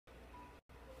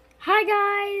Hi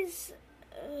guys!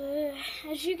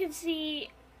 As you can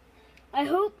see, I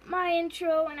hope my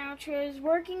intro and outro is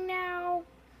working now.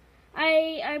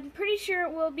 I'm pretty sure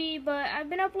it will be, but I've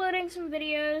been uploading some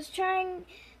videos trying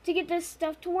to get this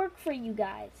stuff to work for you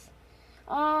guys.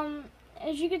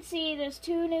 As you can see, there's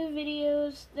two new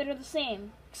videos that are the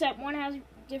same, except one has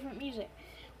different music.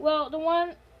 Well,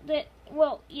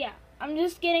 yeah, I'm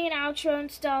just getting an outro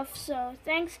and stuff, so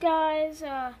thanks guys.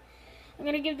 I'm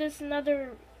gonna give this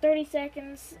another 30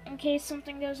 seconds in case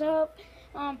something goes up.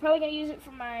 I'm probably gonna use it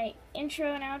for my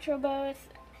intro and outro both.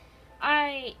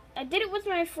 I did it with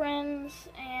my friends,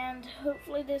 and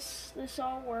hopefully this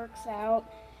all works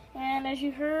out. And as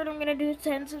you heard, I'm gonna do a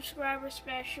 10 subscriber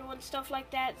special and stuff like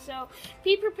that. So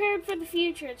be prepared for the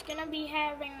future. It's gonna be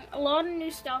having a lot of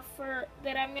new stuff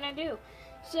that I'm gonna do.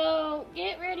 So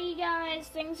get ready, guys.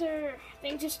 Things are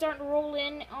starting to roll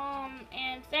in.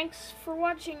 And thanks for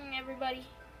watching, everybody.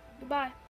 Goodbye.